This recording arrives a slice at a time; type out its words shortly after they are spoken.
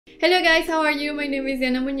Hello guys, how are you? My name is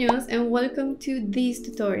Diana Muñoz and welcome to this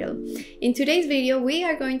tutorial. In today's video, we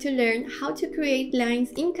are going to learn how to create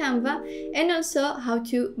lines in Canva and also how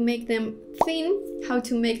to make them thin, how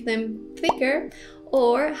to make them thicker,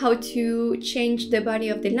 or how to change the body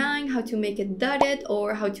of the line, how to make it dotted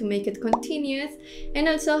or how to make it continuous, and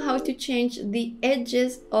also how to change the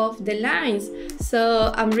edges of the lines.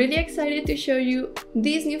 So I'm really excited to show you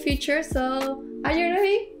this new feature. So are you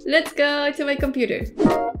ready? Let's go to my computer.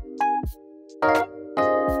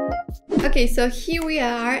 Okay, so here we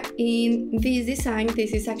are in this design.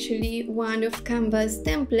 This is actually one of Canva's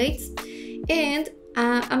templates, and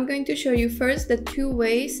I'm going to show you first the two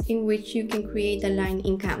ways in which you can create a line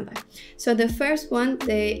in Canva. So the first one,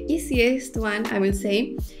 the easiest one I will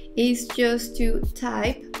say, is just to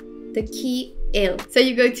type the key L. So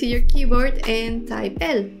you go to your keyboard and type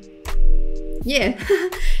L. Yeah,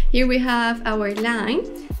 here we have our line.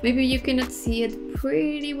 Maybe you cannot see it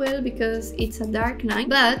pretty well because it's a dark line,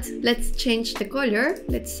 but let's change the color.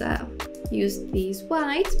 Let's use this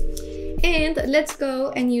white. And let's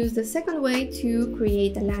go and use the second way to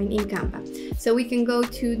create a line in Canva. So we can go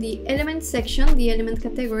to the element section, the element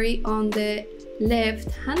category on the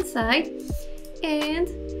left hand side. And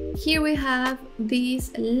here we have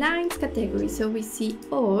this lines category. So we see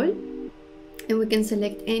all, and we can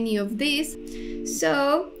select any of these.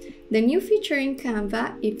 So the new feature in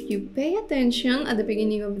Canva, if you pay attention at the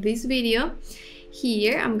beginning of this video,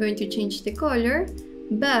 here I'm going to change the color,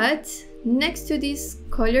 but next to this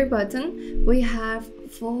color button, we have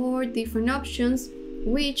 4 different options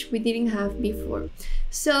which we didn't have before.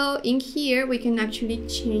 So in here, we can actually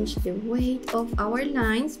change the weight of our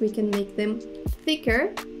lines. We can make them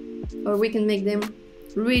thicker, or we can make them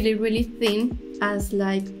really thin, as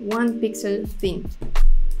like 1 pixel thin.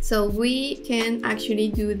 So we can actually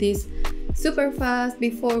do this super fast.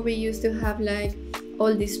 Before we used to have like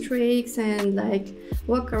all these tricks and like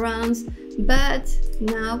walkarounds, but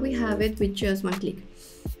now we have it with just 1 click.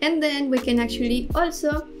 And then we can actually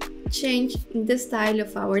also change the style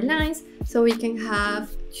of our lines, so we can have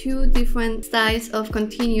 2 different styles of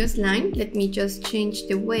continuous line. Let me just change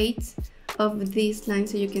the weight of this line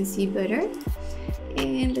so you can see better,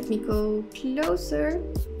 and let me go closer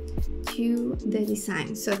to the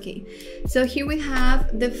design. So okay, so here we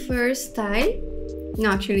have the first style. No,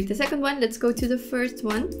 actually the second one. Let's go to the first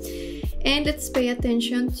one. And let's pay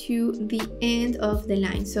attention to the end of the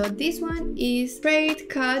line. So this one is straight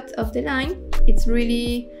cut of the line.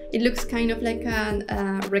 It looks kind of like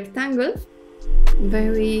a rectangle,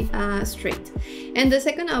 very straight. And the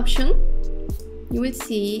second option, you will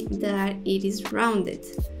see that it is rounded.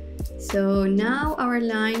 So now our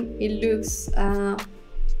line, it looks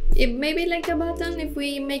it may be like a button. If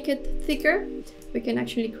we make it thicker, we can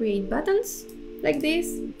actually create buttons like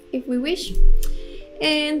this if we wish.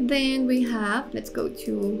 And then we have, let's go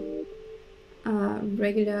to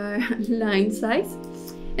regular line size.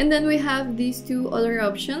 And then we have these 2 other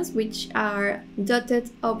options, which are dotted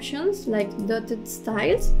options, like dotted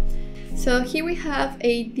styles. So here we have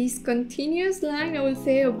a discontinuous line, I would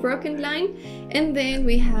say, a broken line. And then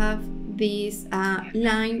we have this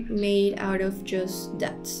line made out of just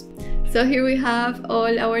dots. So here we have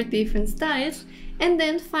all our different styles. And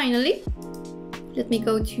then finally, let me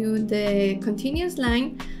go to the continuous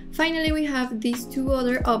line. Finally, we have these 2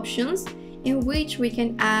 other options in which we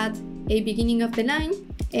can add a beginning of the line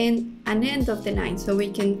and an end of the line. So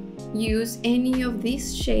we can use any of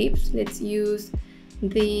these shapes. Let's use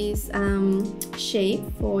this shape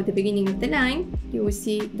for the beginning of the line. You will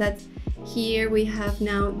see that here we have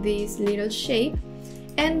now this little shape.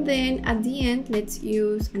 And then at the end, let's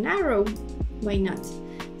use an arrow. Why not?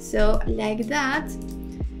 So like that,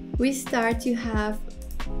 we start to have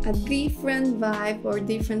a different vibe or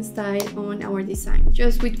different style on our design.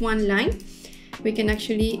 Just with 1 line, we can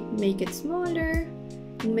actually make it smaller,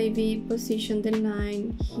 and maybe position the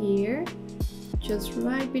line here, just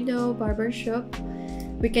right below barbershop.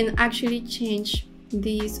 We can actually change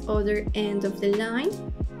this other end of the line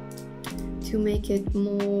to make it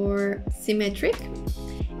more symmetric.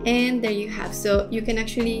 And there you have. So you can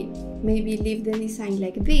actually maybe leave the design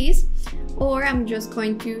like this, or I'm just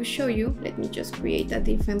going to show you. Let me just create a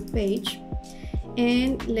different page,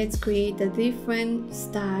 and let's create a different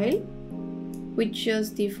style with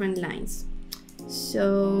just different lines.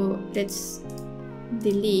 So let's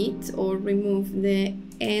delete or remove the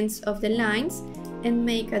ends of the lines and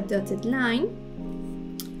make a dotted line,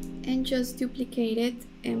 and just duplicate it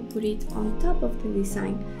and put it on top of the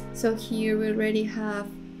design. So here we already have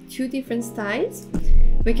 2 different styles.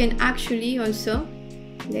 We can actually also,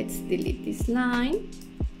 let's delete this line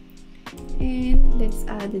and let's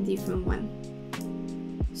add a different one.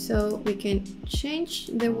 So we can change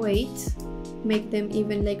the weight, make them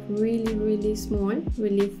even like really small,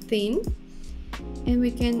 really thin. And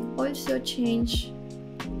we can also change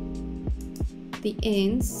the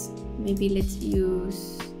ends. Maybe let's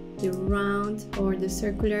use the round or the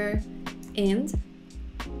circular end.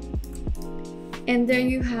 And there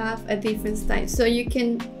you have a different style. So you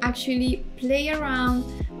can actually play around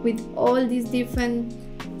with all these different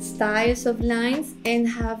styles of lines and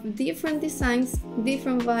have different designs,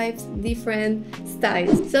 different vibes, different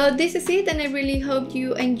styles. So this is it, and I really hope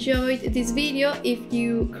you enjoyed this video. If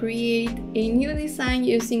you create a new design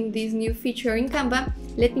using this new feature in Canva,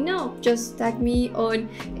 let me know. Just tag me on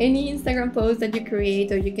any Instagram post that you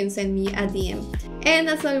create, or you can send me a DM. And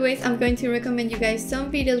as always, I'm going to recommend you guys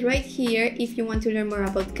some videos right here if you want to learn more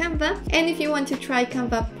about Canva. And if you want to try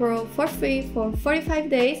Canva Pro for free for 45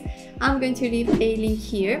 days, I'm going to leave a link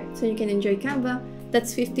here so you can enjoy Canva.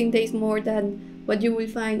 That's 15 days more than what you will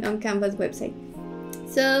find on Canva's website.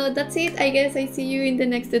 So that's it. I guess I see you in the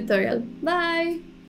next tutorial. Bye!